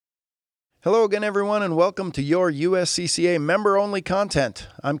Hello again, everyone, and welcome to your USCCA member-only content.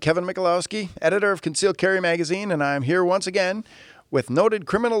 I'm Kevin Michalowski, editor of Concealed Carry Magazine, and I'm here once again with noted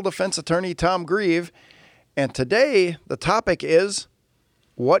criminal defense attorney Tom Grieve. And today, the topic is,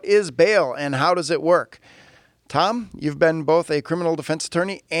 what is bail and how does it work? Tom, you've been both a criminal defense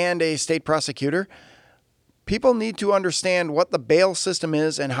attorney and a state prosecutor. People need to understand what the bail system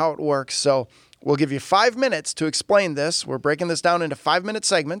is and how it works, so we'll give you 5 minutes to explain this. We're breaking this down into 5-minute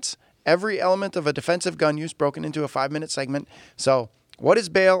segments. Every element of a defensive gun use broken into a 5-minute segment. So what is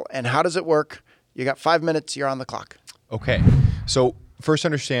bail and how does it work? You got 5 minutes. You're on the clock. Okay. So first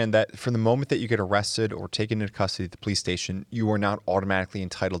understand that from the moment that you get arrested or taken into custody at the police station, you are not automatically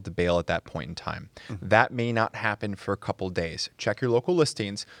entitled to bail at that point in time. Mm-hmm. That may not happen for a couple of days. Check your local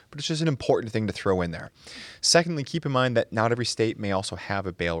listings, but it's just an important thing to throw in there. Secondly, keep in mind that not every state may also have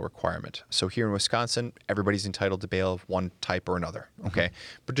a bail requirement. So here in Wisconsin, everybody's entitled to bail of one type or another. Okay.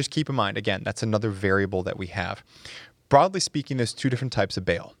 Mm-hmm. But just keep in mind, again, that's another variable that we have. Broadly speaking, there's two different types of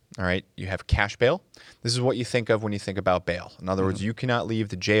bail. All right. You have cash bail. This is what you think of when you think about bail. In other words, you cannot leave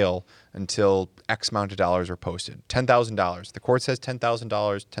the jail until X amount of dollars are posted. $10,000. The court says $10,000,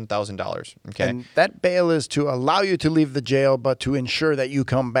 $10,000. Okay. And that bail is to allow you to leave the jail, but to ensure that you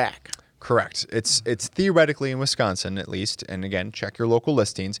come back. Correct. It's theoretically in Wisconsin, at least, and again, check your local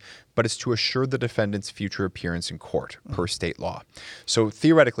listings, but it's to assure the defendant's future appearance in court per state law. So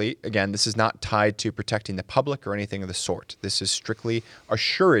theoretically, again, this is not tied to protecting the public or anything of the sort. This is strictly a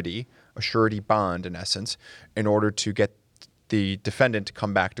surety bond, in essence, in order to get the defendant to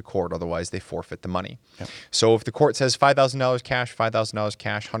come back to court. Otherwise, they forfeit the money. Yep. So if the court says $5,000 cash, $5,000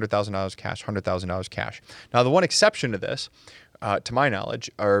 cash, $100,000 cash, $100,000 cash. Now, the one exception to this, to my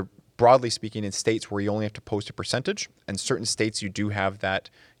knowledge, are broadly speaking, in states where you only have to post a percentage, and certain states you do have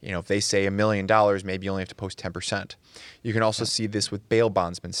that, if they say $1 million, maybe you only have to post 10%. You can also see this with bail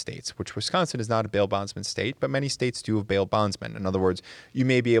bondsman states, which Wisconsin is not a bail bondsman state, but many states do have bail bondsmen. In other words, you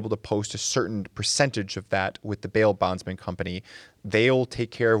may be able to post a certain percentage of that with the bail bondsman company. They'll take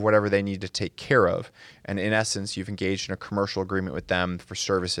care of whatever they need to take care of. And in essence, you've engaged in a commercial agreement with them for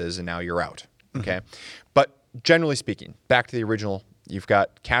services, and now you're out. Okay. But generally speaking, back to the original, you've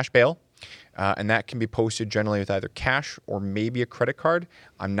got cash bail, and that can be posted generally with either cash or maybe a credit card.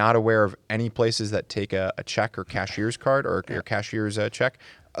 I'm not aware of any places that take a check or cashier's card or your cashier's check,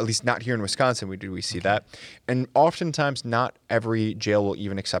 at least not here in Wisconsin. We see that. And oftentimes not every jail will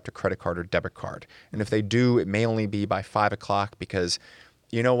even accept a credit card or debit card. And if they do, it may only be by 5 o'clock because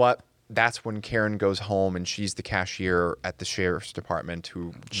you know what? That's when Karen goes home and she's the cashier at the sheriff's department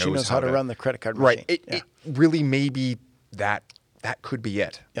who knows how to run the credit card machine. Right. It really may be that could be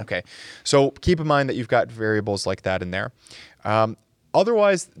it. Yep. Okay. So keep in mind that you've got variables like that in there.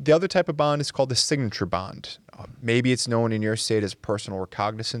 Otherwise, the other type of bond is called the signature bond. Maybe it's known in your state as personal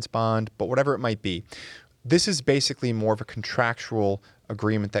recognizance bond, but whatever it might be. This is basically more of a contractual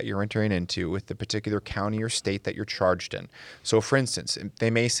agreement that you're entering into with the particular county or state that you're charged in. So for instance, they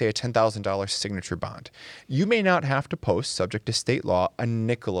may say a $10,000 signature bond. You may not have to post, subject to state law, a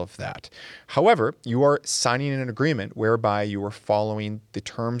nickel of that. However, you are signing an agreement whereby you are following the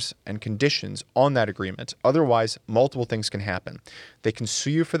terms and conditions on that agreement. Otherwise, multiple things can happen. They can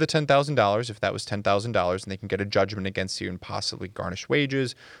sue you for the $10,000 if that was $10,000, and they can get a judgment against you and possibly garnish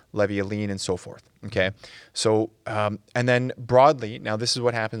wages, levy a lien, and so forth. Okay, so and then broadly, now this is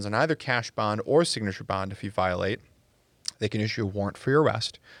what happens on either cash bond or signature bond. If you violate, they can issue a warrant for your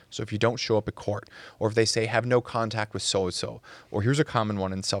arrest. So if you don't show up at court, or if they say have no contact with so-and-so, or here's a common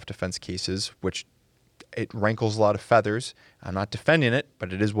one in self-defense cases, which it rankles a lot of feathers. I'm not defending it,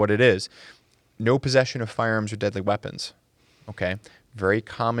 but it is what it is. No possession of firearms or deadly weapons. Okay, very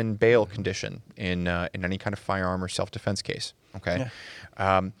common bail condition in any kind of firearm or self-defense case. Okay,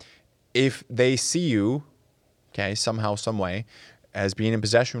 if they see you, somehow, some way, as being in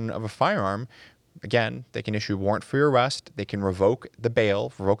possession of a firearm, again, they can issue a warrant for your arrest. They can revoke the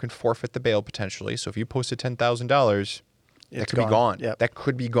bail, revoke and forfeit the bail potentially. So if you posted $10,000, that could be gone. Yep. That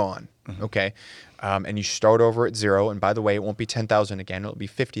could be gone. Mm-hmm. Okay, and you start over at zero. And by the way, it won't be $10,000 again. It'll be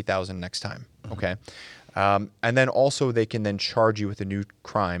 $50,000 next time. Mm-hmm. Okay. And then also they can then charge you with a new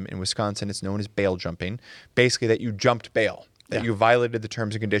crime. In Wisconsin, it's known as bail jumping. Basically that you jumped bail, that you violated the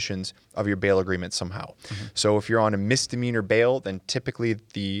terms and conditions of your bail agreement somehow. Mm-hmm. So if you're on a misdemeanor bail, then typically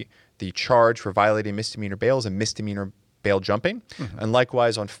the charge for violating misdemeanor bail is a misdemeanor bail jumping. Mm-hmm. And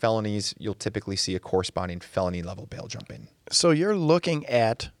likewise on felonies, you'll typically see a corresponding felony level bail jumping. So you're looking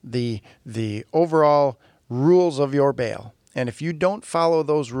at the overall rules of your bail. And if you don't follow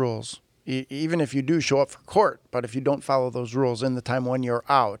those rules, even if you do show up for court, but if you don't follow those rules in the time when you're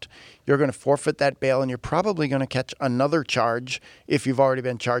out, you're going to forfeit that bail, and you're probably going to catch another charge if you've already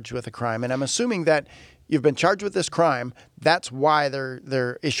been charged with a crime. And I'm assuming that you've been charged with this crime. That's why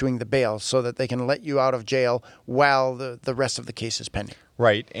they're issuing the bail, so that they can let you out of jail while the rest of the case is pending.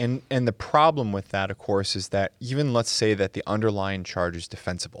 Right. And the problem with that, of course, is that even let's say that the underlying charge is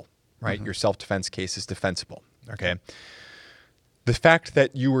defensible, right? Mm-hmm. Your self-defense case is defensible. Okay. The fact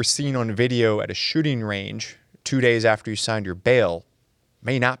that you were seen on video at a shooting range 2 days after you signed your bail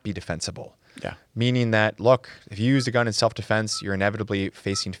may not be defensible. Yeah. Meaning that, look, if you used a gun in self-defense, you're inevitably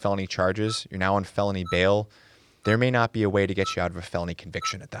facing felony charges. You're now on felony bail. There may not be a way to get you out of a felony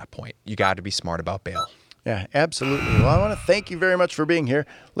conviction at that point. You got to be smart about bail. Yeah, absolutely. Well, I want to thank you very much for being here.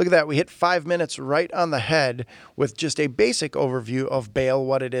 Look at that. We hit 5 minutes right on the head with just a basic overview of bail,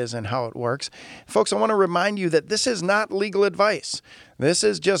 what it is and how it works. Folks, I want to remind you that this is not legal advice. This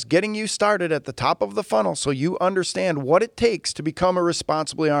is just getting you started at the top of the funnel so you understand what it takes to become a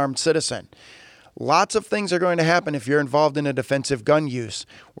responsibly armed citizen. Lots of things are going to happen if you're involved in a defensive gun use.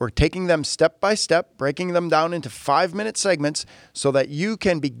 We're taking them step by step, breaking them down into 5-minute segments so that you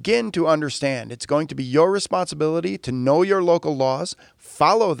can begin to understand. It's going to be your responsibility to know your local laws,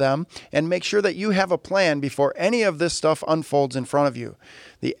 follow them, and make sure that you have a plan before any of this stuff unfolds in front of you.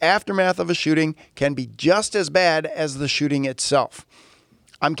 The aftermath of a shooting can be just as bad as the shooting itself.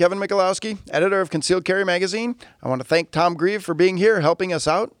 I'm Kevin Michalowski, editor of Concealed Carry Magazine. I want to thank Tom Grieve for being here, helping us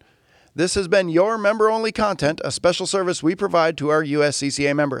out. This has been your member-only content, a special service we provide to our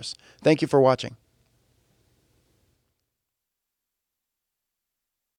USCCA members. Thank you for watching.